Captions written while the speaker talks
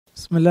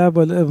بسم الله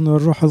والابن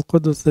والروح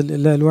القدس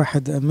الإله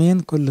الواحد أمين.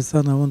 كل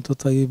سنة وانتم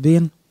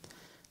طيبين.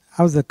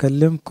 عاوز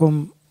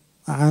أكلمكم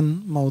عن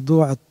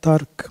موضوع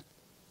الترك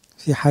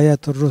في حياة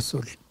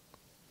الرسل.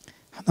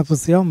 احنا في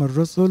صيام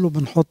الرسل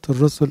وبنحط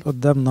الرسل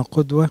قدامنا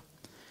قدوة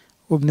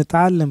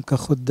وبنتعلم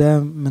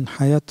كخدام من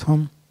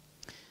حياتهم.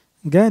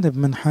 جانب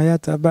من حياة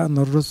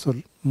أبائنا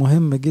الرسل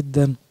مهم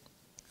جدا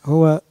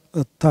هو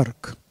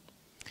الترك،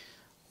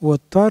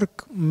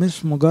 والترك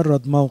مش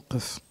مجرد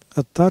موقف،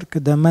 الترك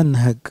ده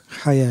منهج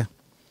حياة.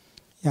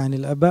 يعني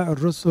الآباء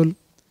الرسل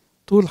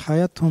طول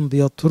حياتهم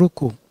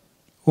بيتركوا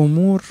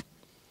أمور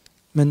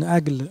من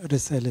أجل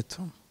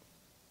رسالتهم.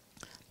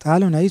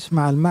 تعالوا نعيش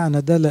مع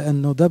المعنى ده،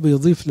 لأنه ده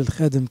بيضيف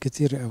للخادم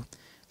كتير قوي.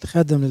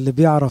 الخادم اللي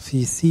بيعرف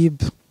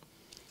يسيب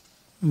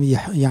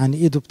يعني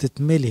إيده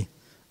بتتملي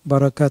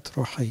بركات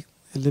روحية.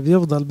 اللي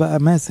بيفضل بقى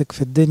ماسك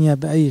في الدنيا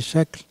بأي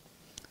شكل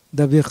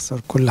ده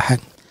بيخسر كل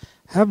حاجة.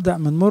 هبدأ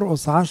من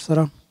مرقس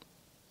 10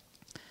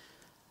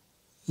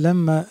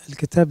 لما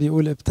الكتاب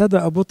يقول: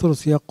 ابتدأ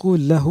بطرس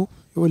يقول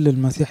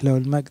للمسيح له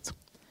المجد: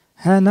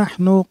 ها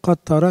نحن قد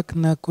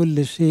تركنا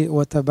كل شيء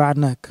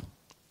وتبعناك.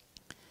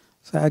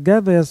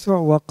 فأجاب يسوع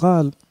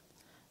وقال: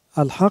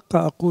 الحق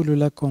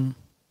أقول لكم،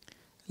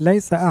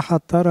 ليس أحد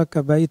ترك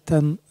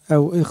بيتا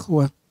أو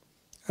إخوة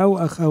أو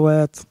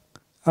أخوات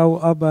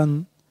أو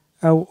أبا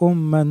أو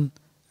أما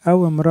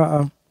أو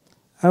امرأة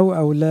أو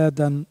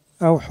أولادا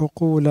أو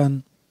حقولا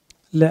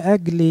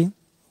لأجلي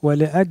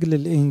ولأجل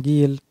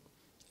الإنجيل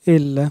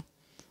إلا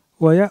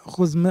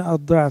ويأخذ 100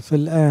 ضعف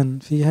الآن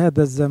في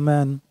هذا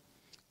الزمان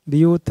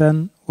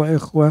بيوتا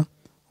وإخوة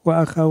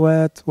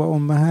وأخوات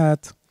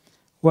وأمهات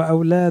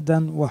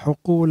وأولادا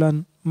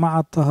وحقولا مع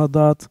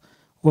اضطهادات،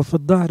 وفي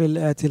الدهر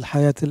الآتي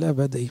الحياة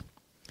الأبدية.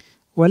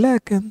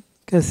 ولكن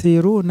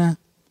كثيرون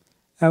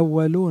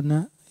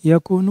أولون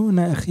يكونون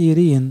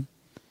أخيرين،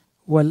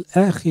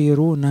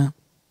 والآخرون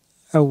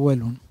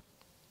أولون.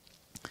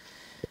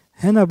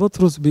 هنا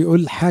بطرس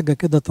بيقول حاجة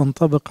كده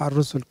تنطبق على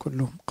الرسل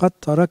كلهم: قد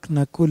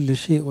تركنا كل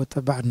شيء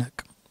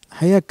وتبعناك.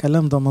 الحقيقة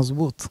الكلام ده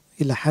مظبوط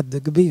إلى حد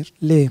كبير.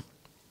 ليه؟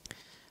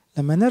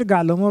 لما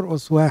نرجع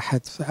لمرقس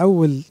 1 في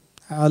أول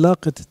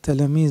علاقة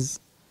التلاميذ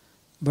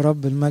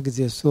برب المجد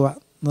يسوع،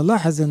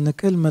 نلاحظ أن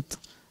كلمة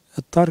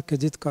الترك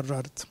دي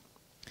اتكررت.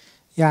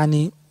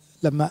 يعني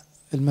لما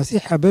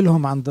المسيح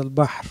قابلهم عند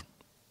البحر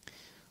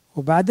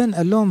وبعدين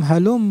قال لهم: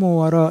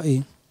 هلموا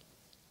ورائي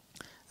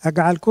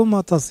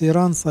أجعلكما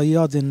تصيران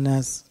صياد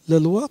الناس،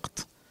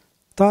 للوقت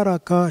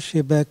ترك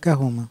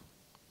شباكهما.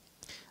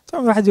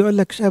 طبعا واحد يقول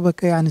لك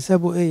شبكة يعني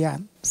سابوا ايه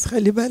يعني؟ بس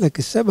خلي بالك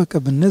الشبكة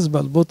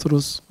بالنسبة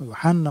لبطرس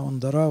ويوحنا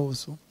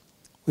واندراوس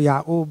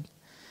ويعقوب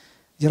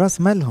دي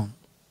راس مالهم،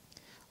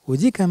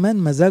 ودي كمان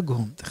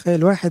مزاجهم.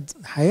 تخيل واحد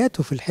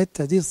حياته في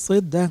الحتة دي،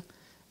 الصيد ده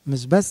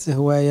مش بس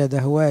هواية،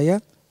 ده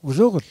هواية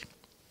وشغل.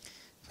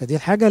 فدي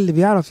الحاجة اللي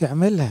بيعرف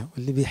يعملها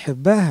واللي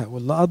بيحبها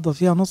واللي قضى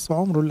فيها نص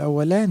عمره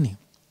الأولاني.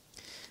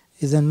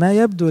 إذا ما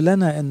يبدو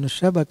لنا أن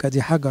الشبكة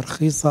دي حاجة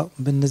رخيصة،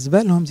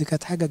 بالنسبة لهم دي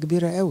كانت حاجة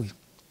كبيرة قوي.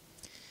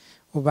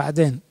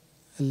 وبعدين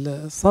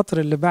السطر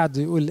اللي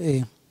بعده يقول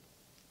إيه؟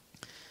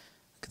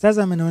 اجتاز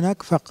من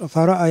هناك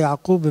فرأى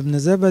يعقوب بن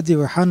زبدي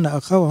ويوحنا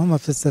أخوه هما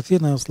في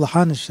السفينة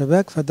يصلحان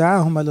الشباك،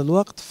 فدعاهما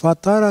للوقت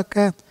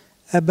فترك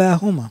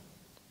أباهما.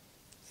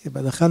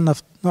 يبقى دخلنا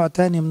في نوع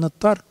تاني من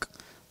الترك،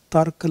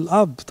 ترك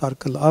الأب.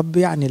 ترك الأب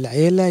يعني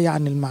العيلة،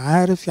 يعني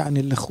المعارف، يعني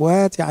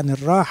الإخوات، يعني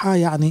الراحة،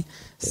 يعني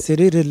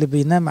السرير اللي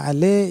بينام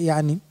عليه،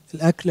 يعني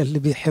الأكلة اللي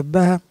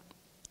بيحبها.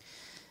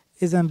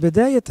 إذن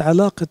بداية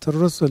علاقة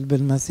الرسل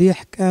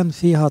بالمسيح كان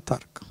فيها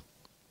ترك،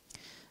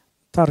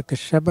 ترك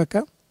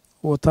الشبكة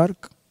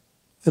وترك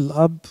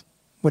الأب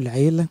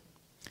والعيلة.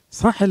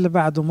 صح اللي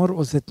بعده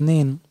مرقس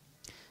 2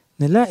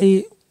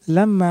 نلاقي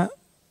لما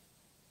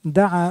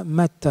دعا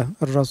متى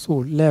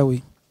الرسول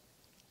لاوي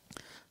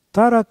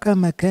ترك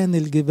مكان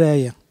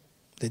الجباية.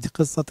 دي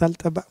قصة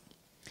ثالثة بقى.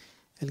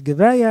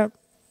 الجباية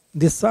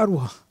دي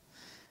الثروة،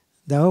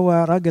 ده هو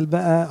راجل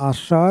بقى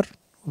عشار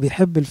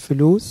وبيحب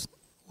الفلوس،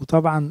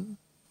 وطبعا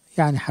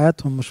يعني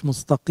حياتهم مش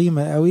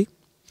مستقيمة قوي.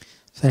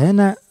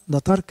 فهنا ده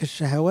ترك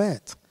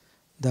الشهوات،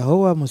 ده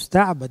هو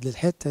مستعبد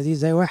للحتة دي،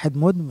 زي واحد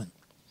مدمن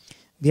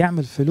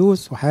بيعمل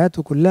فلوس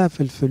وحياته كلها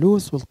في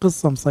الفلوس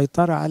والقصة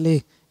مسيطرة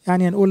عليه.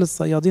 يعني نقول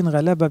الصيادين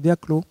غلابة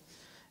بياكلوا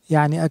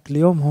يعني أكل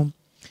يومهم،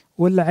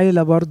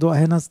 والعيلة برضو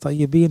أهي ناس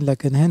طيبين.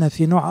 لكن هنا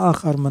في نوع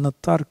آخر من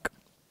الترك،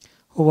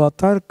 هو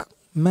ترك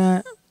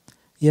ما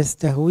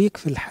يستهويك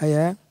في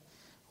الحياة.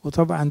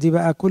 وطبعا دي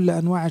بقى كل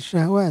أنواع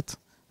الشهوات،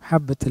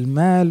 محبة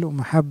المال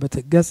ومحبة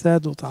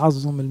الجسد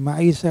وتعظم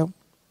المعيشة.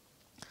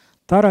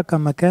 ترك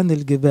مكان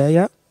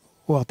الجباية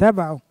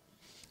وتبعه.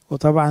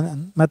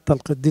 وطبعا متى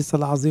القديس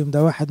العظيم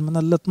ده واحد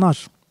من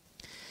 12.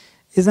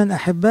 إذن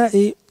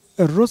أحبائي،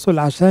 الرسل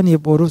عشان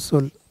يبقوا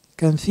رسل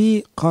كان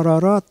في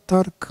قرارات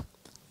ترك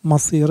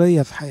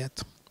مصيرية في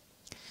حياته.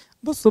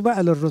 بصوا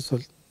بقى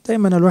للرسل،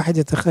 دايما الواحد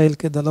يتخيل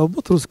كده: لو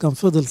بطرس كان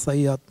فضل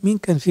صياد مين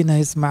كان فينا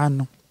يسمع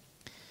عنه؟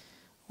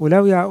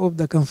 ولو يعقوب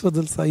ده كان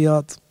فضل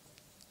صياد،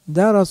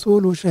 ده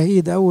رسول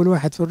وشهيد، أول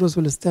واحد في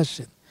الرسل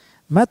استشهد.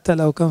 متى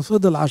لو كان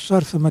فضل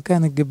عشار في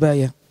مكان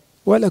الجباية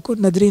ولا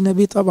كنا درينا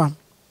بيه طبعا،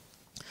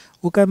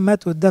 وكان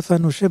مات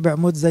واتدفن وشبع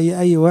موت زي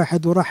أي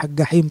واحد وراح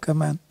الجحيم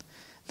كمان.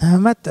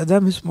 متى ده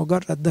مش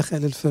مجرد دخل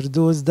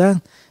الفردوس،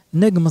 ده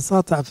نجم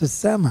ساطع في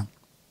السماء.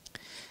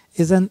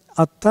 إذن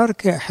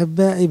الترك يا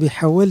أحبائي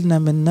بيحولنا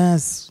من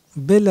ناس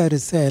بلا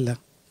رسالة،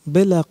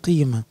 بلا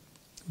قيمة،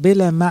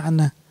 بلا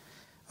معنى،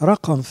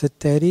 رقم في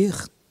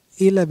التاريخ،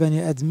 إلى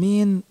بني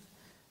أدمين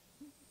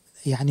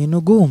يعني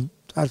نجوم.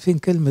 عارفين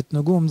كلمة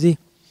نجوم دي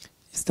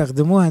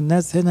يستخدموها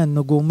الناس هنا،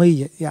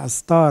 النجومية يعني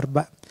ستار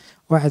بقى.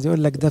 واحد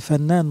يقول لك ده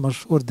فنان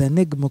مشهور، ده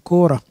نجم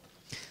كورة،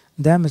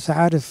 ده مش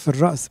عارف في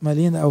الرأس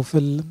مالين أو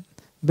في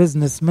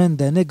البيزنس مان،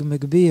 ده نجم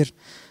كبير.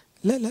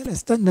 لا لا لا،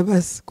 استنى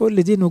بس،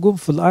 كل دي نجوم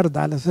في الأرض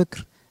على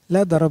فكرة.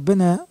 لا، ده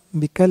ربنا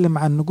بيتكلم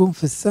عن نجوم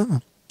في السماء،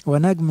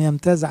 ونجم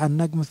يمتاز عن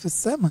نجم في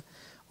السماء.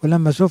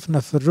 ولما شفنا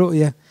في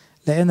الرؤية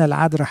لقينا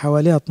العذراء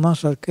حواليها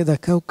 12 كده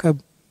كوكب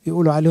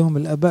يقولوا عليهم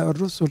الآباء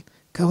الرسل،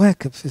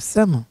 كواكب في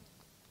السماء.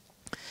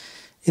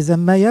 إذا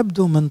ما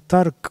يبدو من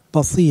ترك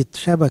بسيط،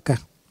 شبكة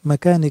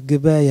مكان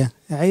الجباية،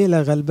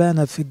 عيلة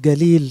غلبانة في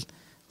الجليل،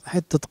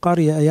 حتة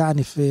قرية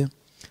يعني في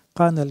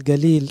قانا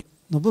الجليل،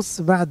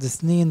 نبص بعد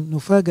سنين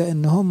نفاجأ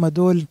ان هم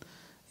دول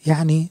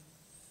يعني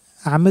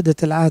أعمدة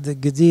العهد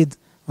الجديد،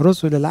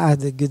 رسل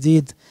العهد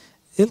الجديد.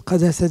 ايه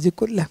القداسة دي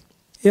كلها،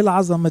 ايه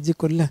العظمة دي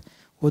كلها؟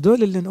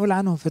 ودول اللي نقول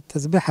عنهم في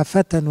التسبيحة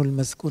فتنوا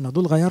المسكونة،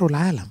 دول غيروا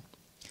العالم.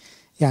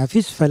 يعني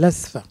فيش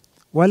فلاسفة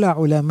ولا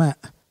علماء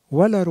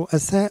ولا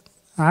رؤساء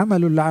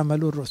عملوا اللي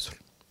عملوه الرسل.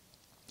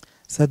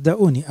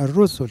 صدقوني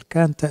الرسل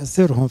كان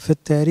تأثيرهم في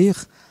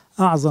التاريخ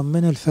أعظم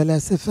من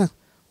الفلاسفة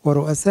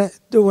ورؤساء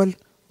الدول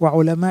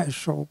وعلماء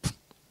الشعوب،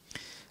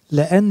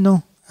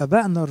 لأنه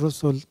أبائنا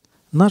الرسل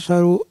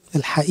نشروا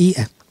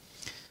الحقيقة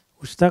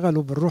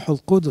واشتغلوا بالروح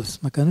القدس،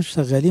 ما كانوش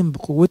شغالين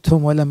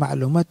بقوتهم ولا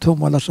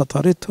معلوماتهم ولا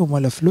شطارتهم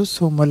ولا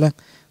فلوسهم ولا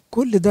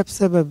كل ده.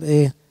 بسبب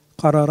ايه؟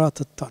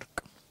 قرارات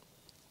الترك.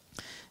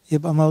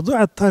 يبقى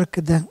موضوع الترك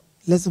ده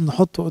لازم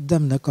نحطه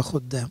قدامنا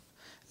كخدام.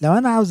 لو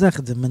أنا عاوز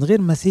أخدم من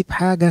غير ما أسيب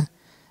حاجة،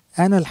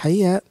 أنا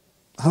الحقيقة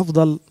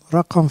هفضل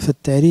رقم في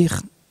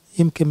التاريخ،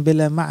 يمكن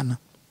بلا معنى،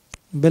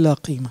 بلا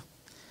قيمة.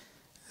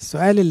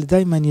 السؤال اللي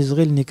دايما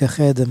يشغلني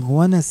كخادم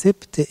هو أنا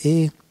سبت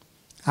إيه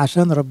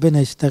عشان ربنا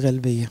يشتغل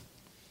بيا؟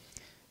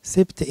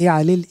 سبت إيه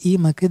عليه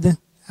القيمة كده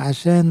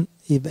عشان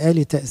يبقى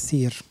لي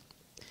تأثير؟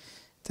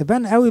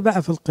 تبان قوي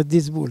بقى في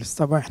القديس بولس.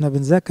 طبعا احنا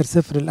بنذاكر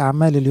سفر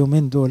الأعمال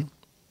اليومين دول،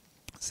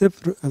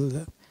 سفر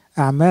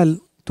الأعمال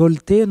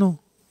تلتينه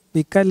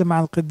بيتكلم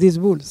عن القديس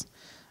بولس.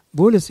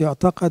 بولس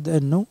يعتقد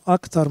أنه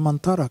أكتر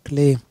من ترك.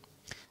 ليه؟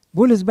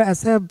 بولس بقى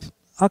ساب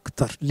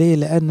أكتر. ليه؟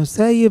 لأنه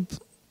سايب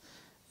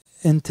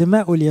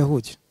انتماءه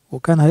اليهودي،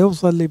 وكان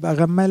هيوصل ليبقى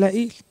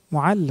غمالائيل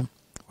معلم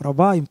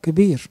ربايم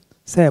كبير،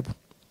 سابه.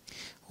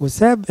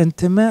 وساب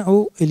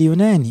انتماءه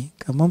اليوناني،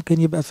 كان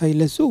ممكن يبقى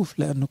فيلسوف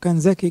لأنه كان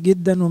ذكي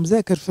جدا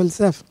ومذاكر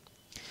فلسفة.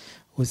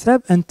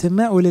 وساب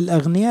انتماءه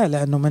للأغنياء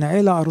لأنه من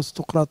عيلة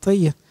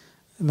أرستقراطية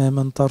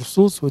من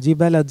طرسوس، ودي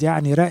بلد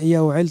يعني راقية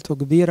وعيلته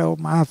كبيرة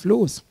ومعاها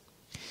فلوس.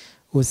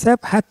 وساب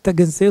حتى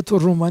جنسيته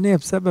الرومانية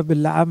بسبب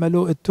اللي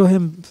عمله،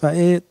 اتهم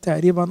فايه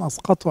تقريبا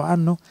أسقطوا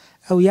عنه،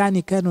 أو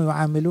يعني كانوا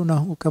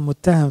يعاملونه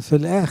كمتهم في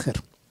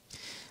الآخر.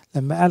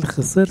 لما قال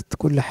خسرت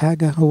كل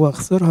حاجة، هو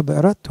خسرها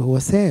بإرادته.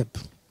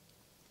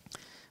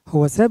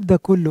 هو ساب ده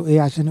كله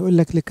ايه؟ عشان يقول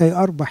لك لكي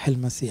أربح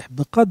المسيح.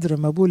 بقدر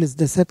ما بولس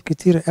ده ساب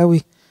كتير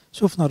قوي،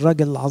 شفنا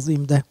الراجل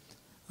العظيم ده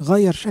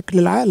غير شكل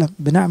العالم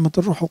بنعمة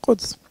الروح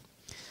القدس.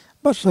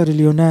 بشر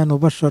اليونان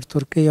وبشر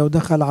تركيا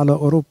ودخل على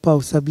أوروبا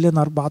وساب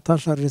لنا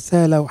 14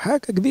 رسالة وحاجة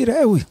كبيرة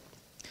قوي.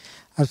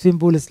 عارفين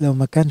بولس لو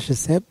ما كانش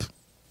ساب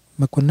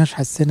ما كناش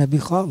حسنا بيه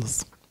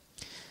خالص،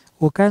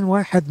 وكان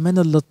واحد من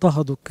اللي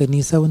اضطهدوا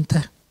الكنيسة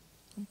وانتهى،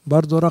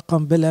 برضو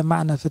رقم بلا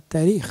معنى في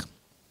التاريخ.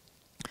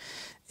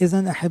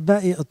 إذن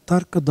أحبائي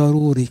الترك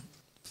ضروري،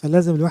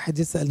 فلازم الواحد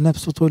يسأل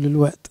نفسه طول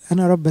الوقت،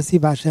 أنا رب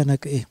أسيب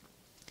عشانك إيه؟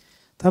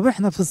 طب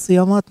إحنا في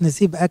الصيامات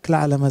نسيب أكل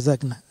على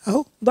مزاجنا،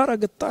 أهو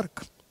درجة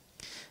ترك.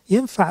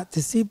 ينفع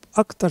تسيب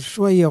أكتر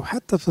شوية،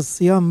 وحتى في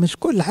الصيام مش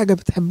كل حاجة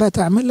بتحبها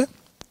تعملها،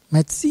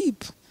 ما تسيب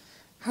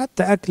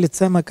حتى أكلة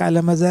سمك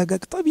على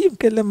مزاجك. طب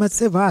يمكن لما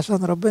تسيبها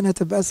عشان ربنا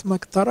تبقى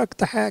اسمك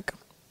تركت حاجة.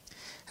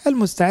 هل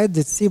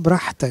مستعد تسيب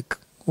راحتك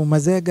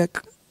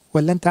ومزاجك،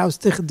 ولا أنت عاوز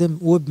تخدم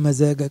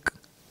وبمزاجك؟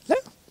 لا،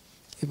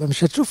 يبقى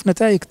مش هتشوف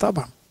نتائج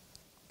طبعا.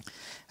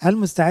 هل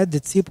مستعد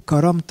تسيب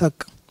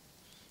كرامتك؟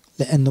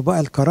 لأنه بقى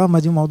الكرامة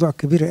دي موضوع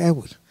كبير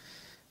قوي.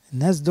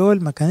 الناس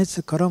دول ما كانتش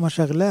الكرامة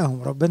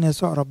شغلاهم، ربنا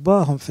يسوع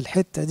رباهم في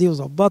الحتة دي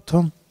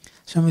وظبطهم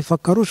عشان ما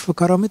يفكروش في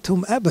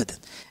كرامتهم أبدا.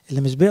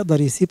 اللي مش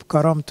بيقدر يسيب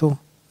كرامته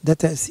ده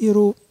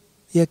تأثيره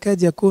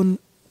يكاد يكون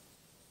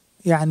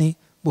يعني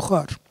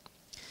بخار.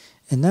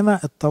 إنما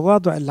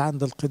التواضع اللي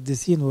عند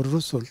القديسين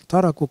والرسل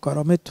تركوا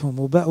كرامتهم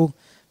وبقوا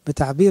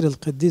بتعبير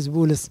القديس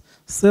بولس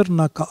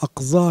صرنا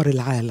كأقذار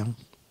العالم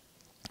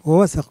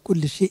ووثق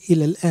كل شيء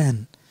إلى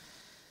الآن.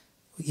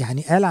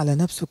 يعني قال على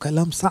نفسه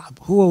كلام صعب،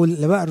 هو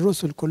والآباء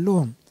الرسل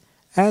كلهم.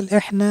 قال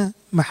إحنا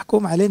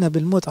محكوم علينا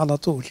بالموت على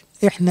طول،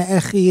 إحنا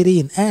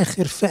آخرين،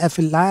 آخر فئة في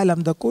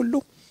العالم ده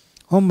كله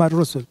هم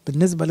الرسل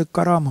بالنسبة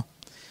للكرامة.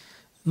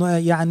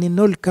 يعني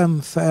نلكم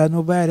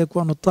فنبارك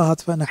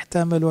ونضطهد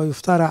فنحتمل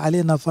ويفترى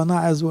علينا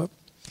فنعظ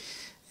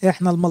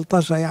احنا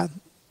الملطشة يعني.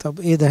 طب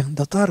ايه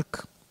ده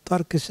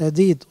ترك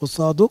شديد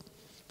قصاده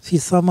في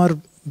ثمر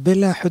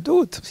بلا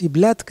حدود في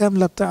بلاد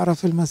كاملة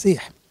بتعرف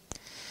المسيح.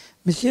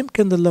 مش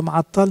يمكن اللي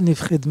معطلني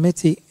في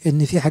خدمتي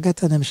ان في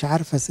حاجات انا مش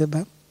عارفة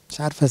اسيبها،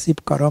 مش عارفة اسيب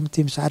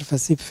كرامتي، مش عارفة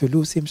اسيب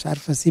فلوسي، مش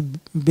عارفة اسيب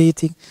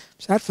بيتي،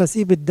 مش عارفة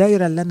اسيب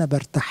الدايرة اللي انا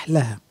برتاح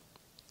لها.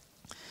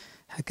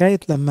 حكاية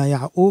لما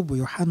يعقوب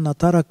ويوحنا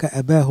ترك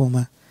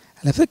اباهما،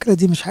 على فكرة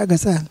دي مش حاجة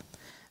سهلة.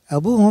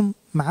 ابوهم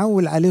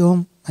معول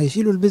عليهم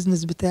هيشيلوا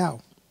البيزنس بتاعه،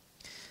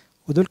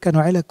 ودول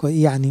كانوا عيلة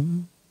يعني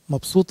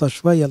مبسوطة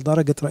شوية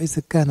لدرجة رئيس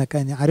الكهنة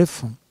كان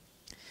يعرفهم.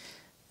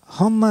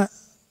 هم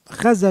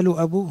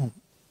خذلوا أبوهم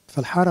في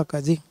الحركة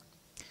دي،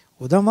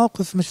 وده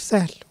موقف مش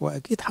سهل،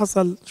 وأكيد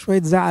حصل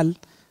شوية زعل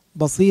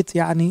بسيط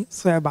يعني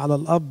صعب على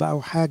الأب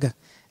أو حاجة،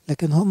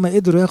 لكن هم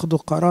قدروا ياخدوا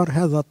قرار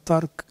هذا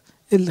الترك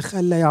اللي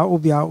خلى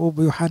يعقوب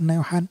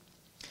ويوحنا.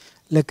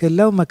 لكن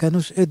لو ما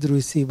كانوش قدروا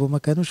يسيبوا ما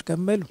كانوش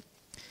كملوا.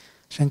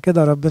 عشان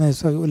كده ربنا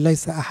يسوع يقول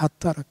ليس أحد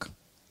ترك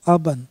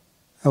أبا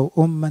أو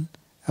أما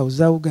أو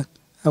زوجة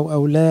أو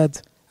أولاد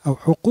أو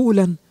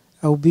حقولا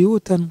أو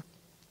بيوتا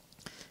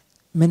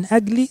من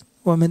أجلي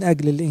ومن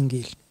أجل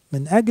الإنجيل.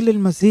 من أجل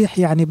المسيح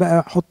يعني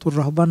بقى حطوا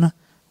الرهبنة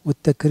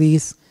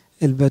والتكريس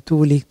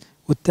البتولي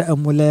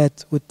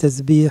والتأملات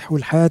والتسبيح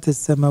والحياة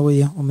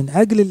السماوية، ومن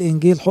أجل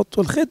الإنجيل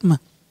حطوا الخدمة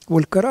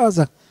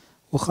والكرازة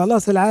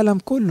وخلاص العالم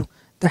كله.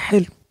 ده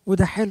حلو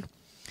وده حلو،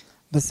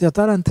 بس يا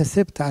ترى أنت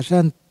سبت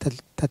عشان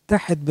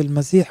تتحد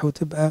بالمسيح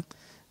وتبقى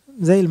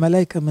زي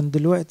الملائكة من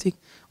دلوقتي،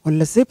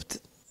 ولا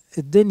سبت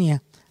الدنيا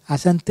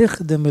عشان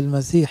تخدم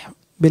المسيح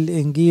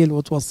بالإنجيل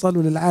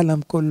وتوصله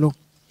للعالم كله،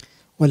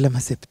 ولا ما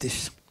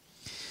سبتش؟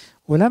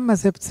 ولما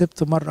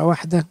سبت مرة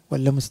واحدة،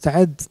 ولا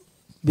مستعد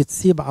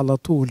بتسيب على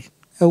طول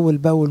أول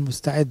بأول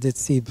مستعد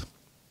تسيب؟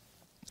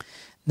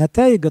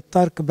 نتائج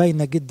الترك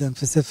باينة جدا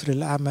في سفر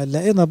الأعمال.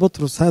 لقينا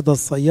بطرس هذا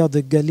الصياد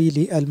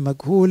الجليلي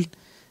المجهول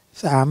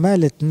في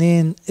أعمال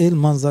 2. إيه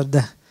المنظر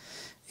ده؟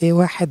 إيه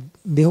واحد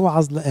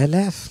بيوعظ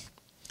لآلاف،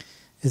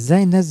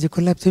 إزاي الناس دي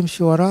كلها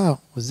بتمشي وراه،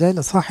 وإزاي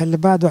الإصحاح اللي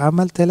بعده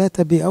أعمال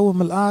 3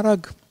 بيقوم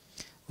الأعرج،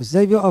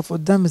 وإزاي بيقف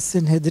قدام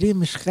السنهدرين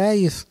مش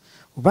خايف،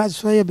 وبعد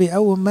شوية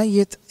بيقوم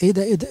ميت. إيه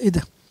ده إيه ده إيه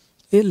ده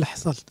إيه اللي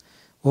حصل؟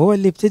 وهو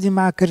اللي ابتدي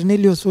مع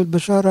كرنيليوس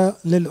والبشارة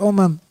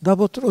للأمم ده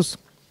بطرس.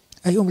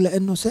 أيهم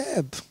لأنه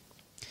ساب،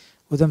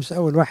 وده مش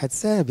أول واحد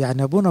ساب.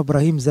 يعني أبونا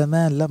إبراهيم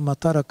زمان لما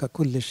ترك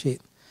كل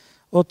شيء،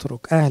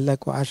 اترك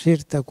أهلك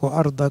وعشيرتك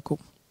وأرضك،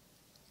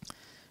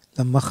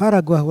 لما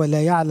خرج وهو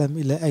لا يعلم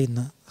إلى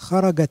أين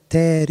خرج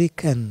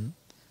تاركا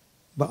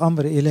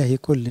بأمر إلهي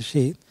كل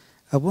شيء.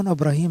 أبونا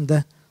إبراهيم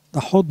ده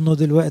حضنه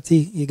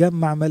دلوقتي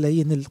يجمع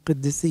ملايين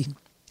القديسين.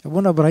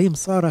 أبونا إبراهيم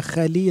صار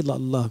خليل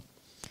الله.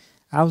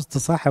 عاوز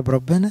تصاحب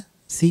ربنا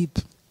سيب،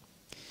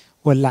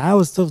 ولا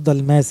عاوز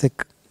تفضل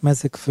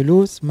ماسك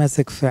فلوس،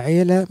 ماسك في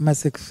عيلة،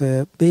 ماسك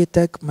في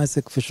بيتك،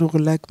 ماسك في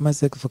شغلك،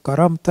 ماسك في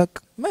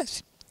كرامتك،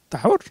 ماشي انت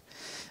حر،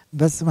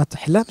 بس ما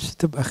تحلمش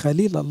تبقى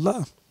خليل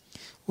الله،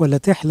 ولا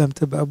تحلم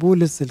تبقى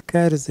بولس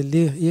الكارز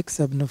اللي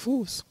يكسب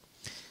نفوس،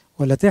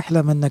 ولا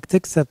تحلم انك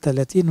تكسب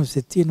 30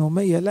 و60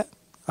 و100. لا،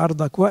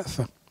 أرضك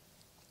واقفة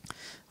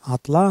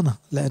عطلانة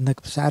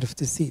لأنك مش عارف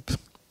تسيب.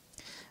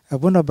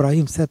 أبونا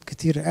إبراهيم ساب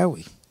كتير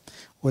قوي،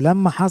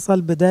 ولما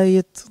حصل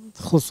بداية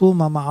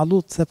خصومة مع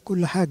لوط ساب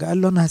كل حاجة.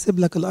 قال له أنا هسيب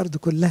لك الأرض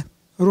كلها،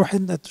 روح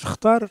أنت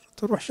تختار،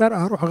 تروح شرق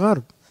هروح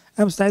غرب،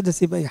 أنا مستعد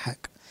أسيب أي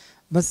حاجة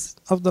بس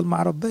أفضل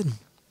مع ربنا.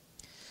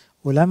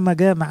 ولما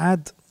جاء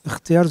معاد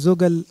اختيار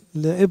زوجة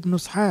لابنه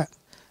إسحاق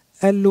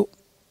قال له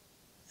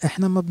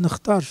احنا ما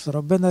بنختارش،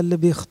 ربنا اللي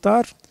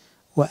بيختار،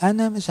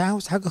 وأنا مش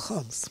عاوز حاجة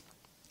خالص،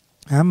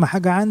 أهم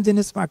حاجة عندي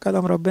نسمع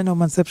كلام ربنا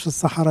وما نسيبش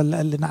الصحراء اللي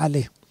قال لنا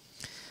عليه.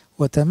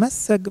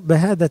 وتمسك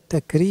بهذا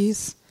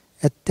التكريس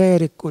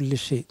التارك كل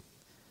شيء.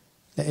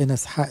 لقينا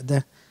إسحاق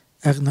ده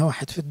أغنى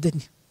واحد في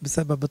الدنيا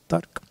بسبب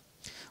الترك.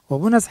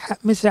 وأبونا إسحاق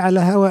مشي على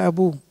هوى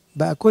أبوه،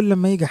 بقى كل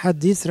ما يجي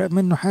حد يسرق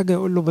منه حاجة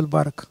يقول له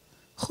بالبركة،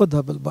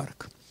 خدها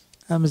بالبركة،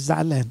 أنا مش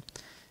زعلان.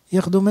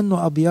 ياخدوا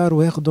منه أبيار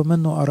وياخدوا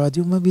منه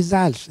أراضي وما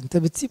بيزعلش. أنت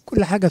بتسيب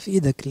كل حاجة في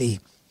إيدك ليه؟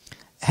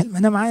 هل ما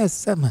أنا معايا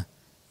السماء،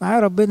 معايا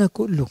ربنا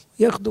كله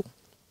ياخده،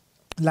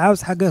 اللي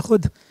عاوز حاجة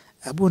ياخدها.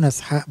 أبونا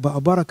إسحاق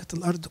بقى بركة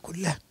الأرض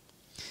كلها،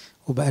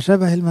 وبقى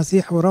شبه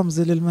المسيح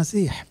ورمز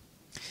للمسيح.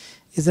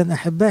 إذا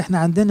أحباء احنا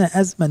عندنا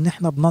أزمة إن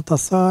احنا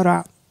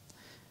بنتصارع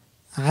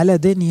على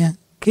دنيا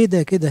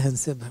كده كده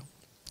هنسيبها،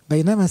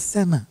 بينما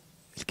السماء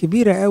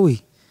الكبيرة قوي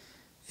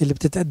اللي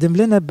بتتقدم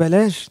لنا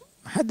ببلاش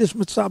محدش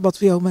متشعبط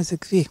فيها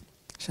وماسك فيها.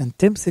 عشان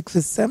تمسك في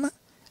السماء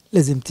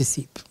لازم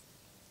تسيب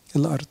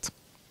الأرض.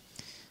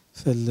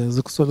 في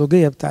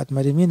الزكسولوجية بتاعت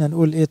مريمينا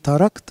نقول إيه؟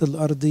 تركت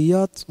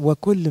الأرضيات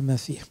وكل ما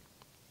فيها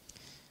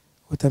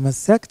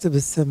وتمسكت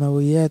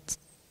بالسماويات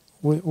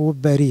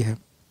وباريها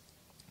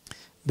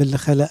باللي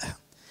خلقها.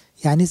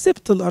 يعني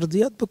سبت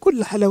الأرضيات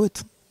بكل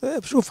حلاوتها.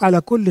 بشوف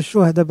على كل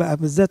الشهداء بقى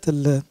بالذات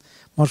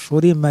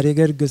المشهورين ماري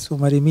جرجس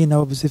وماري مينا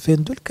وابو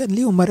سيفين، دول كان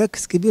ليهم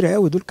مراكز كبيرة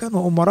قوي، دول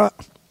كانوا أمراء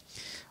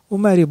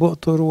وماري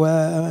بؤطر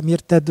وأمير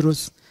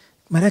تدرس،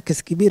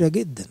 مراكز كبيرة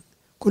جدا،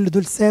 كل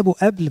دول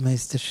سابوا قبل ما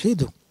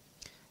يستشهدوا.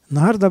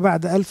 النهاردة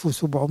بعد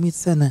 1700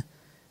 سنة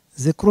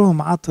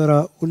ذكرهم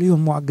عطرة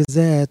وليهم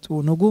معجزات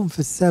ونجوم في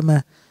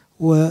السماء،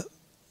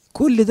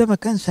 وكل ده ما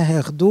كانش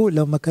هياخدوه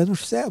لو ما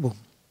كانوش سابوا.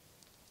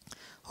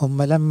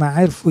 هم لما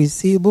عرفوا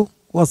يسيبوا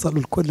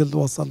وصلوا لكل اللي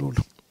وصلوا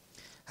له.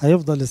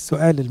 هيفضل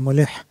السؤال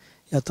الملح،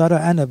 يا ترى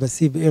أنا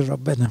بسيب إيه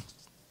لربنا؟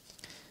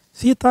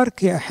 في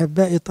ترك يا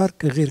أحبائي،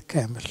 ترك غير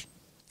كامل.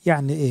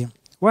 يعني إيه؟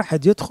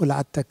 واحد يدخل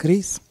على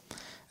التكريس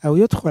أو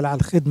يدخل على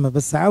الخدمة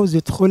بس عاوز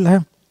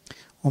يدخلها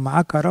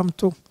ومعاه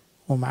كرامته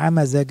ومعاه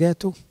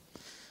مزاجاته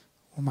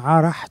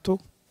ومعاه راحته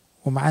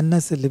ومعاه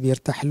الناس اللي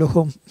بيرتاح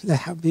لهم. لا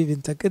حبيبي،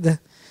 انت كده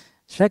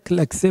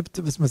شكلك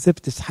سبت بس ما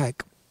سبتش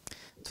حاجة.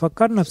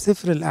 تفكرنا في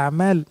سفر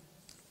الأعمال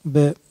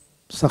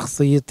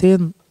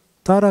بشخصيتين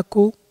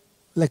تركوا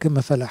لكن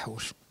ما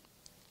فلحوش.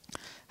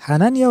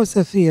 حنانيا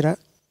وسفيرة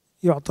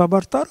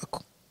يعتبر تركوا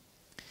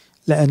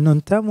لأنه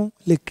انتموا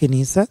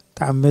للكنيسة،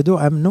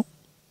 تعمدوا أمنوا،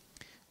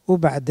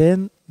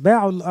 وبعدين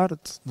باعوا الأرض.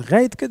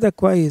 لغاية كده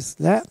كويس،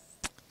 لا،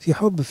 في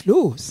حب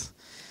فلوس.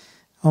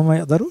 هم ما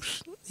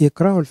يقدروش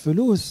يكرهوا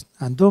الفلوس،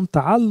 عندهم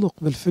تعلق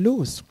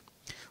بالفلوس،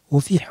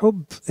 وفي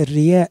حب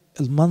الرياء،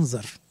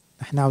 المنظر.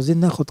 احنا عاوزين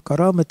ناخد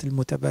كرامة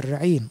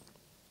المتبرعين.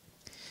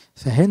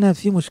 فهنا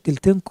في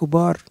مشكلتين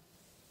كبار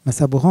ما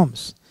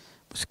سابوهمش،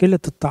 مشكلة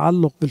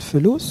التعلق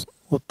بالفلوس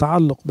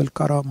والتعلق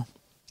بالكرامة.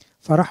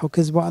 فراحوا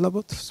كذبوا على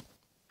بطرس،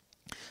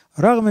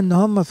 رغم ان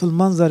هم في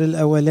المنظر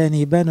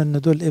الاولاني يبانوا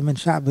ان دول من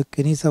شعب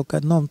الكنيسة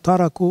وكأنهم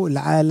تركوا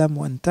العالم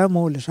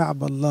وانتموا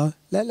لشعب الله.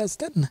 لا لا،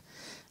 استنى،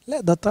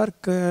 لا، ده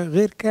ترك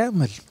غير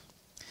كامل.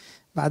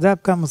 بعدها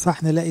بكم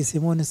صح نلاقي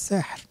سيمون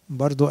الساحر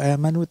برضو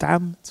آمن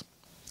وتعمد،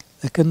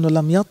 لكنه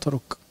لم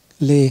يترك.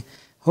 ليه؟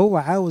 هو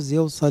عاوز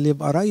يوصل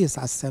يبقى رئيس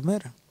على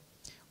السامرة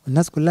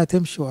والناس كلها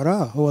تمشي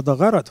وراه، هو ده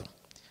غرضه.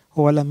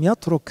 هو لم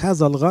يترك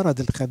هذا الغرض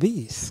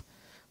الخبيث،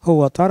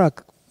 هو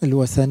ترك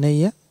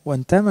الوثنية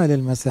وانتمى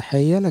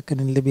للمسيحية، لكن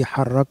اللي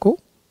بيحركوا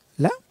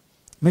لا،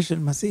 مش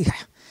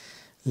المسيح،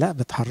 لا،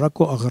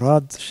 بتحركوا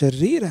أغراض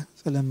شريرة.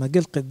 فلما جه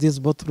القديس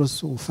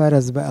بطرس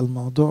وفرز بقى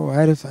الموضوع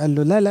وعرف، قال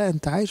له لا لا،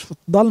 انت عايش في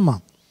الضلمة،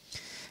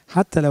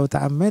 حتى لو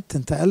تعمدت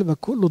انت قلبك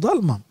كله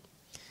ضلمة،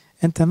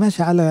 انت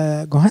ماشي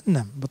على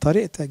جهنم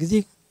بطريقتك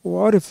دي.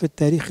 وعرف في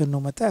التاريخ انه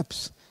ما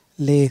تابش.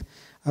 ليه؟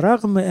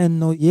 رغم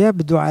انه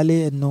يبدو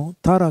عليه انه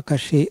ترك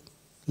شيء،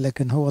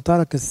 لكن هو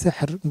ترك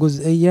السحر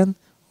جزئيا،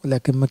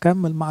 ولكن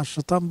مكمل مع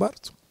الشيطان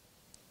برضه.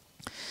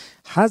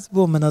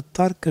 حسبه من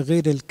الترك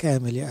غير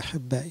الكامل يا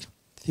أحبائي.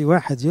 في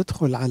واحد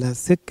يدخل على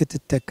سكة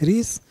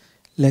التكريس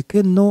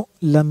لكنه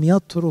لم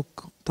يترك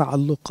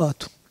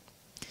تعلقاته،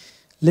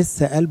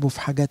 لسه قلبه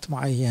في حاجات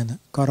معينة،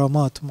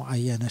 كرامات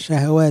معينة،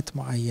 شهوات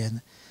معينة،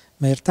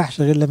 ما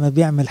يرتاحش غير لما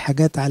بيعمل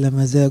حاجات على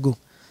مزاجه.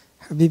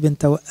 حبيبي،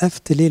 انت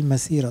وقفت ليه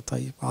المسيرة؟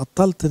 طيب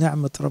عطلت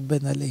نعمة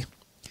ربنا ليه؟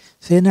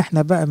 فين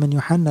احنا بقى من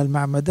يوحنا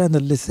المعمدان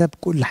اللي ساب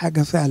كل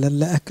حاجة فعلا،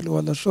 لا أكل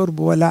ولا شرب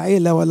ولا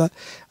عيلة ولا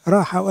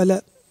راحة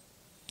ولا،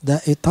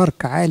 ده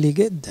ترك عالي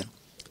جدا.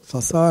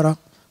 فصار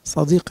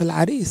صديق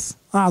العريس،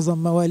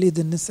 أعظم مواليد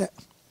النساء.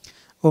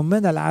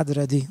 أمنا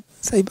العذراء دي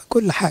سايبة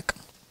كل حاجة.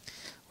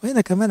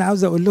 وهنا كمان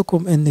عاوز أقول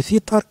لكم إن في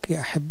ترك يا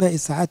أحبائي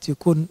ساعات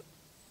يكون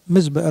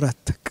مش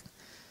بإرادتك،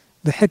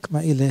 بحكمة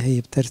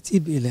إلهية،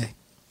 بترتيب إلهي.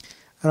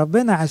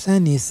 ربنا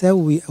عشان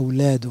يسوي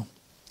أولاده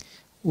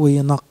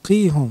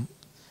وينقيهم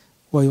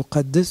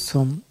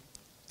ويقدسهم،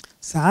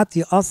 ساعات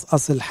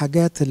يقصقص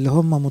الحاجات اللي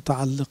هم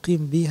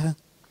متعلقين بيها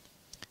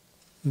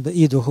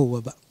بإيده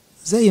هو بقى.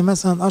 زي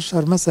مثلا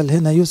أشهر مثل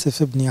هنا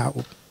يوسف ابن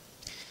يعقوب.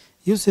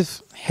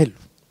 يوسف حلو،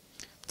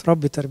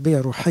 تربي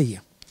تربية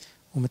روحية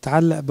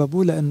ومتعلق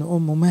بابوه لأن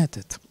أمه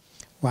ماتت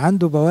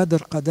وعنده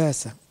بوادر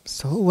قداسة،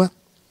 بس هو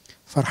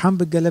فرحان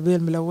بالجلابية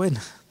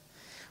الملونة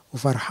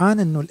وفرحان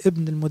أنه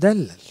الابن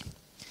المدلل.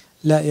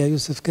 لا يا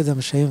يوسف، كده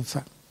مش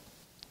هينفع.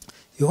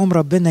 يقوم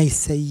ربنا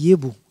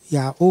يسيبه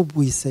يعقوب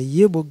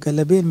ويسيبه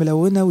الجلابية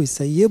الملونة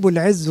ويسيبه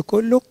العز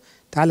كله.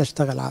 تعال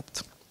اشتغل عبد،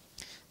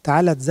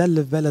 تعال تذل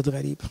في بلد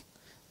غريبة،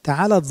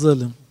 تعال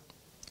اتظلم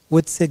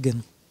واتسجن.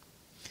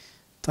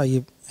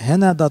 طيب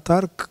هنا ده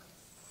ترك.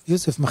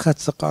 يوسف ما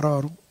خدش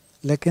قراره،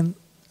 لكن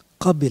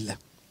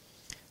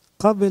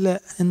قبل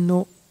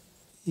انه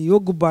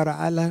يجبر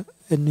على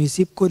انه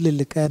يسيب كل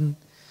اللي كان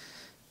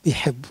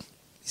بيحبه،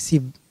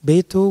 يسيب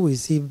بيته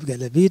ويسيب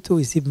جلابيته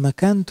ويسيب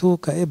مكانته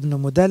كابن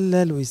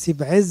مدلل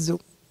ويسيب عزه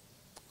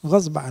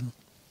غصب عنه.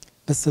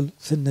 بس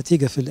في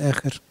النتيجة في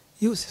الآخر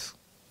يوسف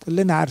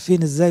كلنا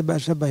عارفين ازاي بقى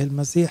شبه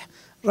المسيح،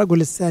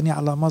 رجل الثاني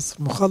على مصر،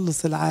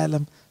 مخلص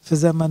العالم في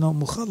زمنه،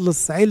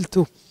 مخلص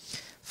عيلته،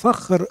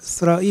 فخر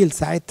إسرائيل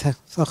ساعتها،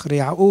 فخر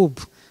يعقوب،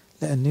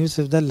 لأن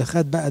يوسف ده اللي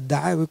خد بقى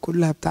الدعاوي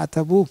كلها بتاعت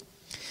أبوه.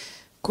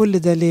 كل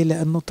ده ليه؟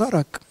 لأنه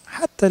ترك.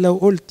 حتى لو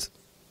قلت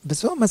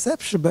بس هو ما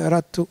سابش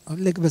بإرادته،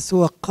 أقول لك بس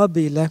هو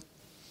قبل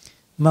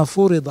ما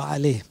فرض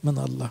عليه من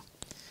الله.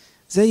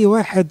 زي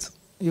واحد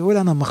يقول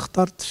أنا ما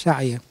اخترت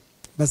شعية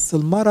بس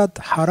المرض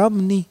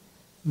حرمني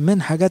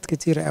من حاجات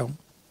كتير قوي.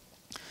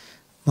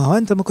 ما هو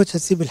أنت ما كنتش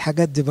هتسيب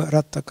الحاجات دي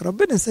بإرادتك،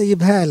 ربنا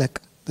سيبها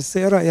لك بس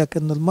ايه رأيك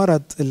ان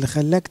المرض اللي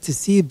خلاك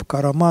تسيب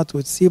كرامات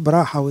وتسيب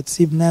راحة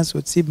وتسيب ناس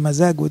وتسيب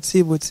مزاج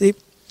وتسيب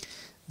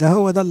ده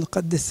هو ده اللي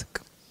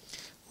قدسك،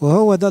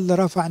 وهو ده اللي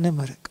رفع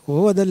نمرك،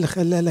 وهو ده اللي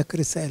خلى لك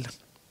رسالة.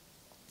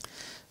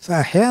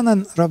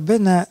 فأحيانا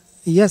ربنا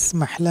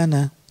يسمح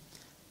لنا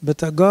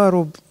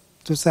بتجارب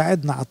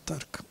تساعدنا على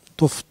الترك،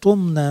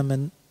 تفطمنا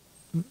من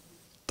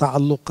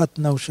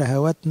تعلقاتنا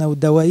وشهواتنا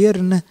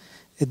ودوايرنا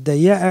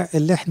الضيقة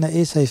اللي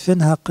احنا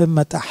شايفينها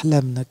قمة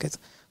أحلامنا كده.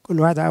 كل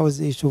واحد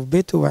عاوز يشوف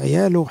بيته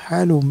وعياله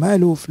وحاله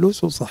وماله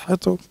وفلوسه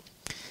وصحته.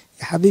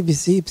 يا حبيبي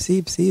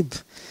سيب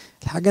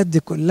الحاجات دي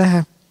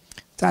كلها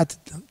بتاعت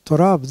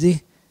التراب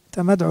دي. انت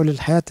مدعو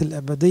للحياة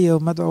الأبدية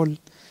ومدعو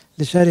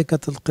لشركة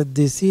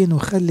القديسين،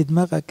 وخلي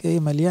دماغك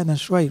مليانة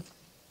شوية.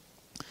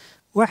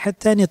 واحد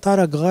تاني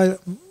ترك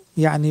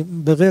يعني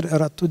بغير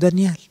إرادته،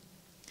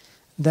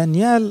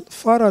 دانيال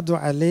فرضوا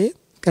عليه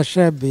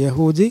كشاب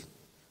يهودي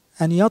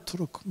أن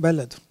يترك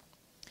بلده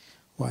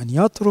وأن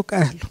يترك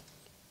أهله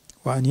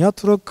وأن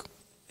يترك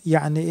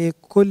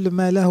كل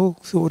ما له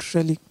في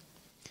أورشليم،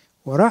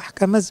 وراح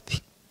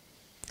كمسبي.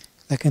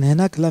 لكن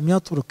هناك لم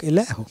يترك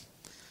إلهه،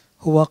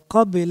 هو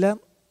قبل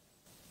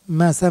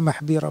ما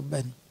سمح به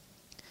ربنا.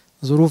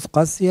 ظروف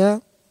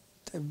قاسية،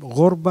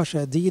 غربة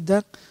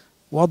شديدة،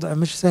 وضع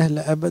مش سهل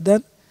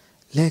أبدا،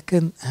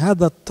 لكن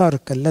هذا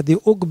الترك الذي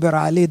أجبر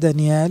عليه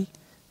دانيال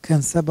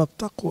كان سبب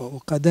تقوى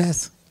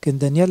وقداسة. كان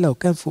دانيال لو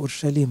كان في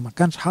أورشليم ما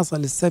كانش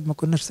حصل السبي، ما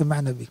كناش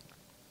سمعنا به.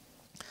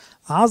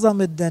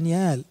 عظمة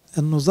دانيال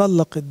أنه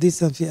ظل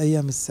قديسا في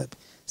أيام السبي،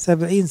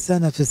 70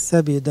 سنة في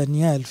السبي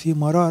دانيال في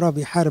مرارة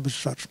بيحارب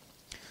الشر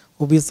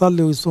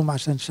وبيصلي ويصوم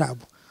عشان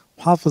شعبه،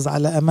 وحافظ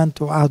على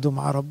أمانته وعهده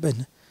مع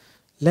ربنا.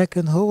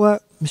 لكن هو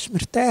مش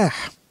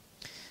مرتاح،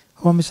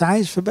 هو مش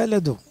عايش في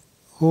بلده،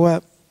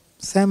 هو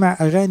سامع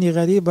أغاني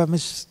غريبة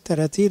مش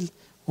تراتيل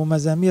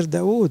ومزامير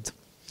داود.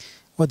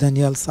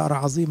 ودانيال صار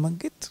عظيما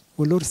جدا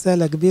وله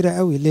رسالة كبيرة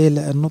قوي. ليه؟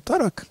 لأنه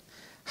ترك،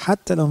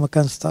 حتى لو ما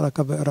كانش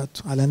ترك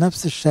بإرادته. على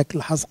نفس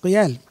الشكل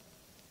حزقيال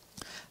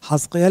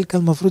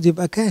كان المفروض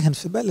يبقى كاهن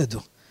في بلده،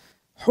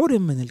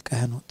 حرم من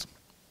الكهنوت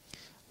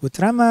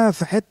واترمى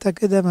في حتة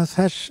كده ما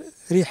فيهاش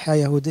ريحة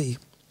يهودية،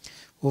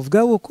 وفي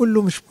جو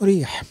كله مش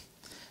مريح،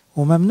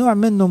 وممنوع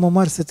منه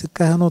ممارسة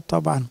الكهنوت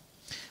طبعا،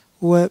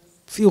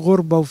 وفي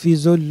غربة وفي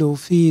ذل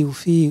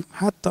وفي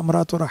حتى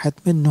امرأته راحت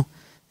منه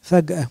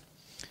فجأة.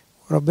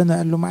 وربنا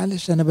قال له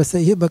معلش أنا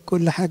بسيبك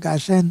كل حاجة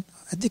عشان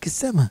أديك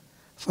السماء،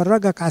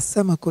 فرجك على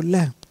السماء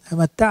كلها،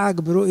 أمتعك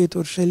برؤية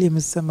أورشليم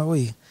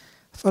السماوية،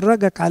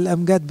 فرجك على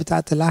الأمجاد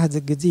بتاعة العهد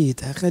الجديد،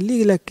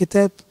 هخلي لك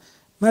كتاب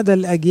مدى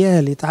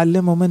الأجيال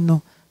يتعلموا منه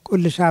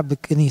كل شعب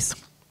الكنيسة.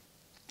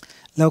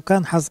 لو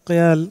كان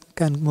حزقيال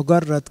كان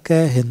مجرد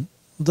كاهن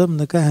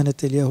ضمن كهنة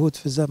اليهود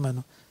في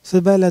زمنه في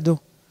بلده،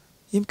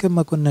 يمكن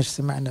ما كناش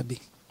سمعنا به.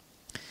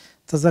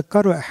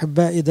 تذكروا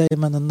أحبائي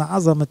دايما أن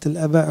عظمة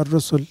الآباء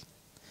الرسل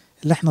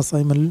اللي احنا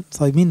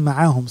صايمين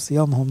معاهم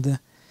صيامهم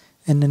ده،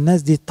 أن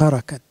الناس دي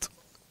تركت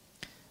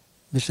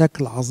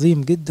بشكل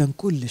عظيم جدا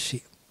كل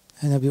شيء.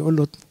 هنا بيقول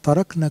له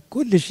تركنا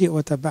كل شيء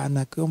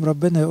وتبعناك. يوم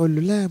ربنا يقول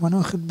له لا، ما انا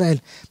واخد بالي،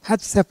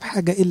 محدش ساب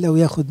حاجة إلا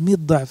وياخد 100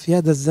 ضعف في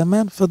هذا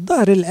الزمان في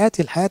الظهر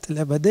الآتي الحياة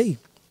الأبدية.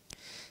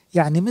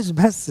 يعني مش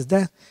بس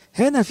ده،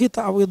 هنا في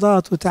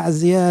تعويضات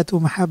وتعزيات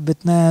ومحبة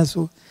ناس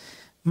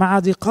مع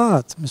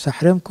ضيقات. مش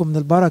هحرمكم من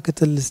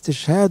البركة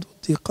الاستشهاد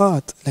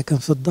والضيقات، لكن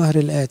في الظهر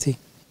الآتي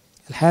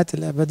الحياة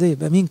الأبدية.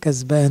 يبقى مين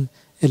كسبان؟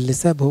 اللي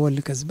ساب هو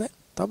اللي كسبان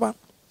طبعا،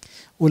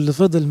 واللي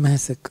فضل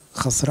ماسك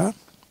خسران.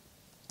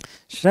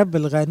 الشاب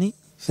الغني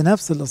في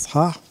نفس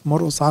الإصحاح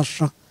مرقس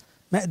 10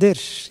 ما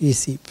قدرش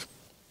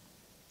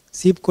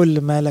سيب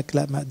كل مالك،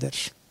 لا ما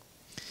قدرش،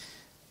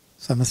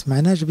 فما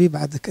سمعناش بيه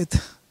بعد كده،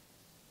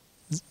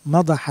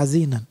 مضى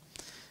حزينا.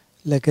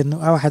 لكن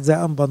واحد زي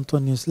أنبا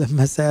أنطونيوس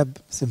لما ساب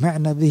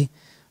سمعنا بيه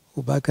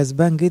وبقى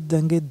كسبان جدا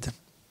جدا.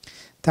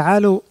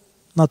 تعالوا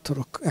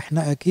نترك.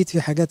 احنا أكيد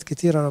في حاجات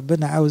كتيرة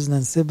ربنا عاوزنا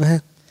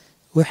نسيبها،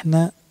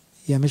 واحنا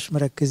يا مش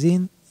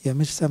مركزين، يا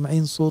مش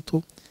سامعين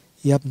صوته،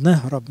 يا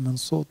بنهرب من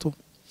صوته،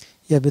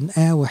 يا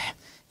بنقاوح،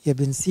 يا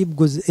بنسيب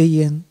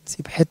جزئيا،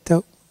 تسيب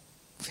حتة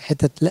في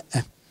حتة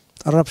لأ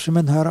تقربش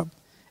منها يا رب،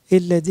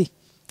 إلا دي،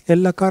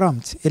 إلا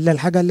كرامتي، إلا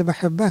الحاجة اللي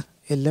بحبها،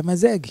 إلا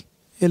مزاجي،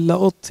 إلا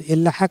أوضتي،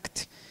 إلا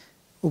حاجتي.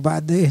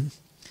 وبعدين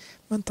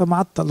ما انت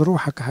معطل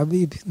روحك يا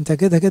حبيبي، انت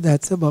كده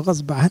هتسيبها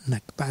غصب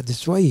عنك بعد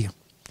شوية.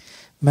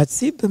 ما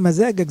تسيب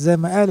بمزاجك، زي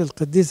ما قال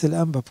القديس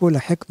الأنبا بولا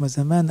حكمة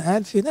زمان،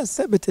 قال في ناس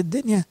سابت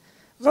الدنيا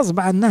غصب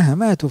عنها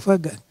ماتوا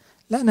فجأة.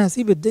 لا، أنا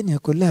هسيب الدنيا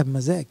كلها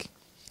بمزاجي،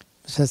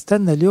 مش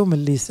هستنى اليوم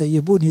اللي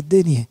يسيبوني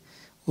الدنيا.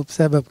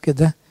 وبسبب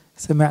كده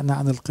سمعنا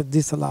عن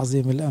القديس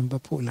العظيم الأنبا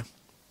بولا.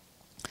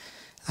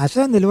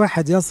 عشان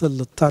الواحد يصل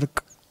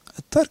للترك،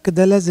 الترك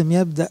ده لازم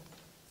يبدأ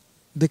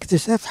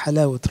باكتشاف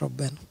حلاوة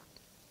ربنا.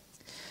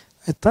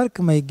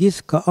 الترك ما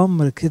يجيش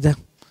كأمر كده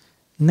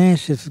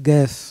ناشف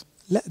جاف،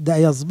 لا، ده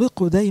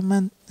يسبقه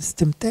دايما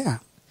استمتاع.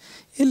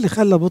 ايه اللي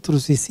خلى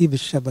بطرس يسيب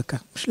الشبكة؟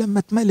 مش لما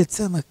اتملت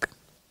سمك،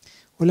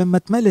 ولما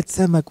اتملت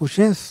سمك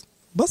وشاف،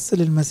 بص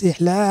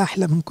للمسيح لقاه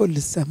أحلى من كل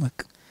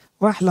السمك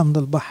وأحلى من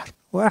البحر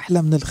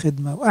وأحلى من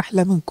الخدمة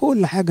وأحلى من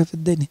كل حاجة في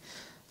الدنيا،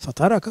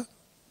 فترك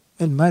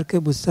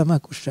المركب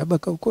والسمك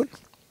والشبكة وكله.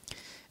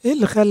 إيه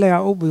اللي خلى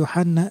يعقوب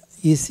ويوحنا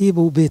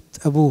يسيبوا بيت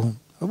أبوهم؟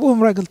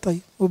 أبوهم راجل طيب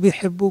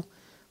وبيحبوه،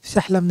 مفيش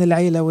أحلى من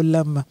العيلة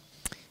واللمة.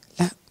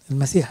 لا،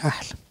 المسيح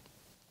أحلى.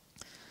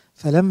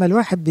 فلما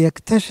الواحد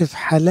بيكتشف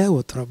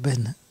حلاوة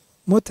ربنا،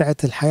 متعة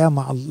الحياة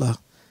مع الله،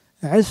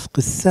 عشق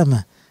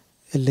السماء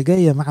اللي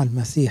جاية مع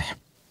المسيح،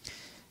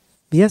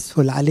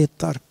 بيسهل عليه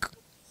الترك.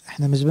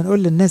 احنا مش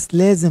بنقول للناس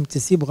لازم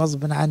تسيب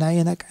غصب عن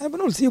عينك، احنا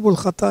بنقول سيبوا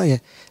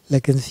الخطايا،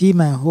 لكن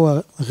فيما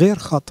هو غير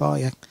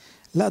خطايا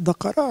لا، ده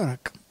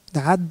قرارك.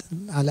 ده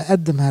على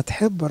قد ما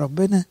هتحب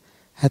ربنا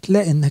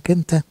هتلاقي انك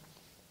انت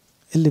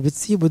اللي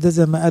بتسيبه ده،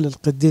 زي ما قال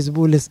القديس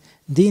بولس،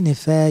 دي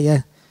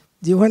نفاية،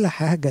 دي ولا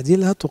حاجة، دي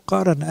لا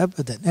تقارن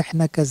أبدا.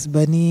 احنا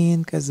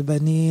كسبانين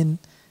كسبانين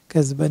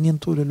كسبانين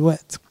طول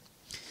الوقت.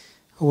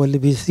 هو اللي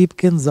بيسيب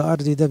كنز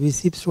أرضي ده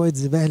بيسيب شوية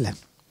زبالة،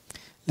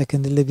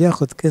 لكن اللي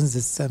بياخد كنز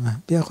السماء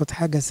بياخد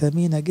حاجة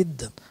ثمينة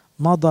جدا.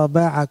 مضى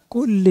باع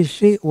كل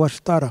شيء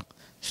اشترى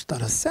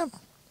السماء.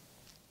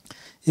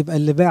 يبقى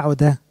اللي باعه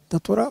ده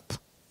تراب،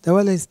 ده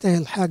ولا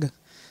يستاهل حاجة.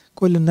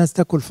 كل الناس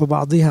تاكل في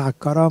بعضيها على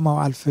الكرامة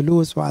وعلى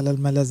الفلوس وعلى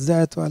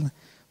الملذات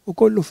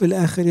وكله في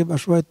الآخر يبقى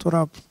شوية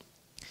تراب.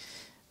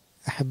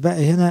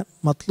 أحبائي، هنا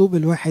مطلوب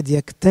الواحد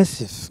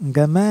يكتشف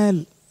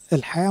جمال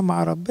الحياة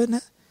مع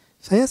ربنا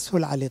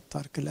فيسهل عليه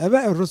الترك.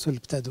 الآباء الرسل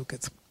ابتدوا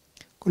كده،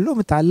 كلهم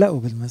اتعلقوا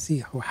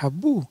بالمسيح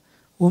وحبوه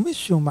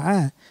ومشوا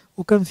معاه،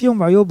 وكان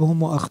فيهم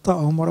عيوبهم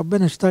وأخطائهم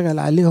وربنا اشتغل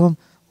عليهم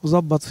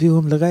وظبط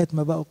فيهم لغاية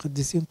ما بقوا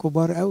قديسين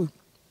كبار قوي.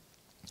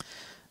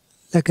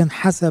 لكن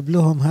حسب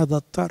لهم هذا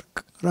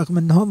الترك، رغم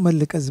ان هم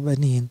اللي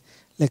كسبانين،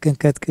 لكن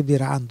كانت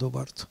كبيرة عنده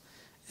برضه.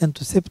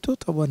 انتوا سبتوا،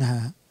 طب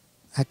وانا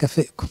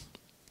هكافئكم.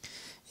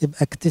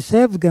 يبقى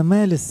اكتشاف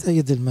جمال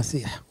السيد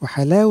المسيح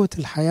وحلاوة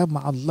الحياة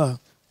مع الله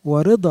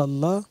ورضا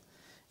الله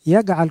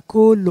يجعل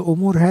كل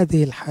أمور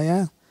هذه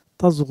الحياة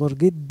تصغر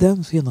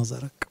جدا في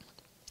نظرك.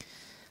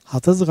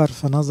 هتصغر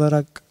في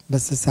نظرك،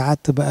 بس ساعات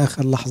تبقى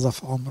آخر لحظة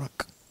في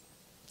عمرك،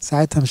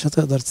 ساعتها مش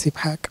هتقدر تسيب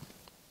حاجة.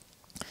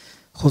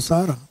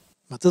 خسارة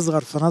ما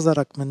تصغر في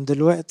نظرك من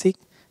دلوقتي،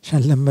 عشان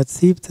لما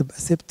تسيب تبقى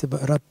سبت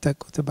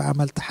بإرادتك وتبقى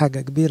عملت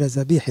حاجة كبيرة،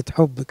 ذبيحة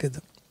حب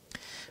كده.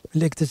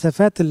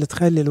 الاكتشافات اللي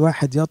تخلي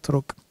الواحد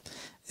يترك،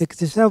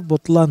 اكتشاف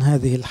بطلان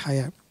هذه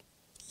الحياة.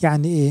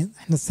 يعني ايه؟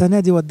 احنا السنة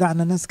دي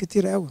ودعنا ناس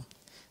كتير قوي.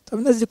 طب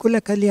الناس دي كلها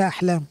كان ليها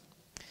أحلام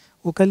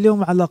وكان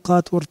ليهم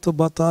علاقات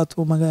وارتباطات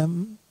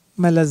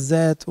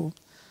وملذات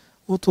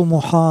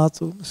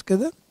وطموحات، مش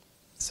كده؟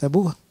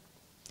 سابوها.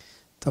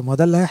 طب ما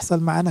ده اللي هيحصل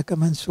معانا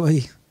كمان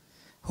شوية.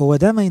 هو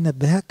ده ما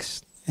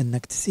ينبهكش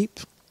انك تسيب؟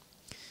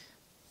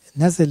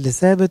 الناس اللي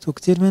سابت،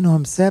 وكتير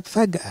منهم ساب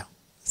فجأة،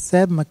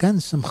 ساب ما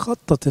كانش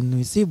مخطط انه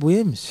يسيب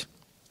ويمشي،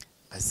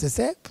 بس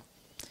ساب.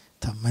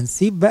 طب ما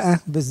نسيب بقى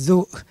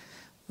بالذوق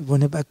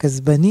ونبقى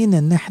كسبانين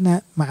ان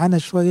احنا معانا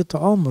شوية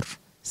عمر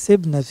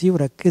سيبنا فيه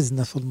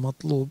وركزنا في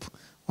المطلوب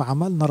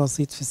وعملنا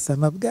رصيد في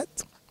السماء بجد.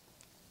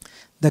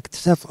 ده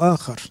اكتشاف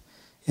آخر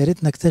يا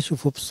ريت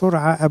نكتشفه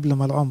بسرعة قبل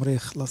ما العمر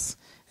يخلص،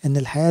 ان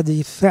الحياة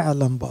دي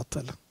فعلا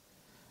باطلة،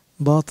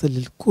 باطل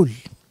الكل.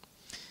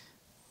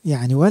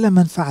 يعني ولا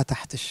منفعة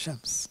تحت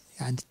الشمس.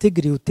 يعني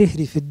تجري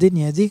وتهري في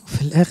الدنيا دي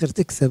وفي الآخر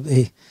تكسب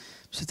ايه؟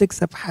 مش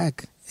هتكسب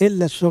حاجة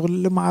إلا الشغل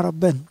اللي مع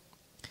ربنا.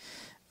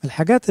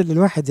 الحاجات اللي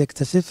الواحد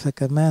يكتشفها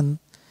كمان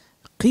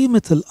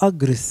قيمة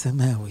الأجر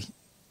السماوي.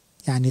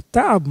 يعني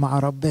التعب مع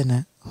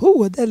ربنا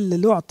هو ده اللي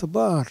له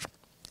اعتبار.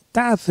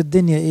 التعب في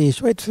الدنيا ايه؟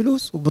 شوية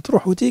فلوس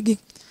وبتروح وتيجي،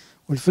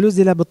 والفلوس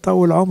دي لا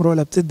بتطول عمر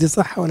ولا بتدي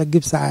صحة ولا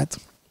تجيب سعادة.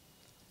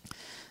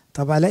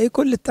 طب على ايه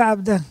كل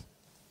التعب ده؟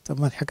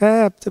 طب ما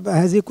الحكاية بتبقى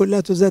هذه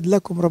كلها تزاد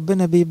لكم،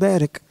 ربنا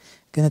بيبارك.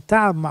 كان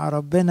التعب مع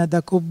ربنا ده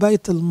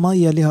كوباية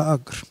المية ليها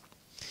أجر،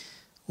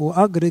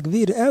 وأجر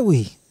كبير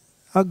قوي،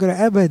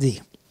 أجر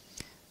أبدي.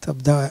 طب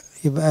ده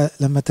يبقى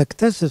لما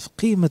تكتشف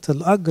قيمة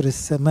الأجر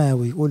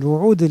السماوي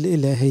والوعود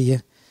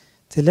الإلهية،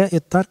 تلاقي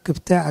الترك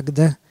بتاعك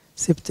ده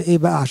سبت ايه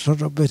بقى عشان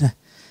ربنا.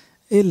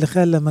 ايه اللي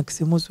خلى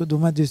مكسيموس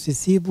ودوماديوس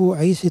يسيبوا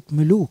عيشة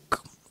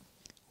ملوك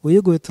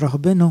ويجوا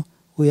يترهبنوا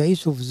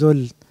ويعيشوا في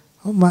ذل؟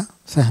 هما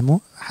فهموا،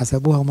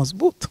 حسبوها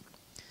مظبوط،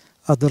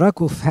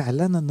 أدركوا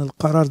فعلا أن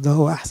القرار ده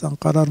هو أحسن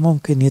قرار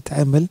ممكن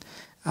يتعمل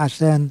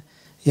عشان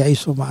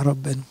يعيشوا مع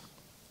ربنا.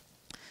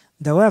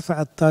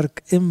 دوافع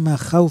الترك إما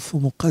خوف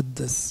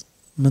مقدس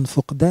من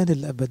فقدان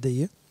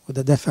الأبدية،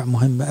 وده دافع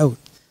مهم أوي،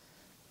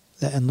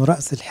 لأنه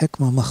رأس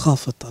الحكمة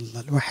مخافة الله.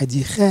 الواحد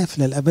يخاف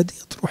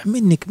للأبدية تروح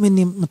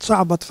مني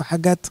متشعبط في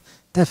حاجات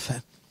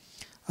تافهة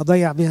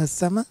أضيع بها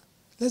السماء،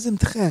 لازم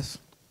تخاف.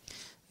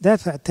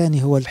 دافع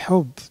تاني هو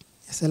الحب،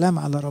 يا سلام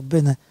على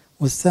ربنا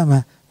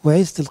والسماء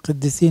وعيشة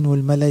القديسين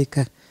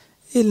والملائكة،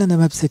 ايه اللي انا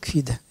مبسك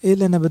فيه ده؟ ايه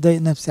اللي انا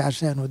بضايق نفسي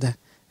عشانه ده؟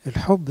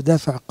 الحب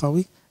دافع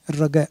قوي.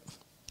 الرجاء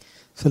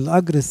في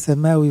الأجر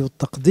السماوي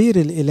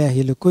والتقدير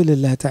الإلهي لكل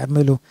اللي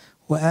هتعمله،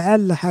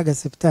 وأقل حاجة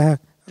سبتها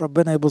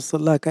ربنا يبص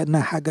لها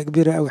كأنها حاجة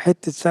كبيرة أو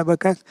حتة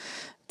شبكة،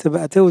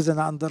 تبقى توزن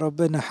عند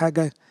ربنا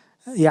حاجة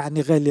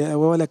يعني غالية،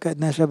 ولا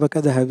كأنها شبكة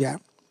ذهب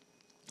يعني.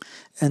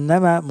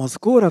 إنما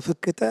مذكورة في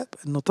الكتاب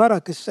إنه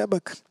ترك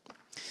الشبكة،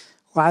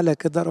 وعلى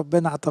كده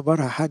ربنا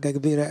اعتبرها حاجة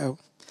كبيرة أوي.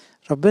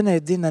 ربنا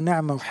يدينا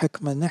نعمة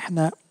وحكمة إن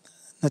احنا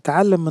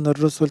نتعلم من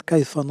الرسل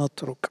كيف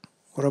نترك،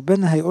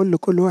 وربنا هيقول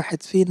لكل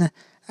واحد فينا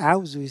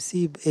عاوزه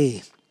يسيب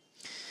ايه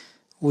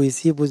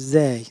ويسيبه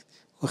ازاي،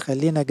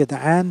 وخلينا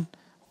جدعان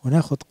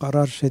وناخد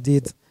قرار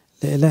شديد.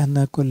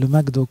 لإلهنا كل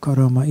مجد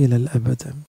وكرامة إلى الأبد.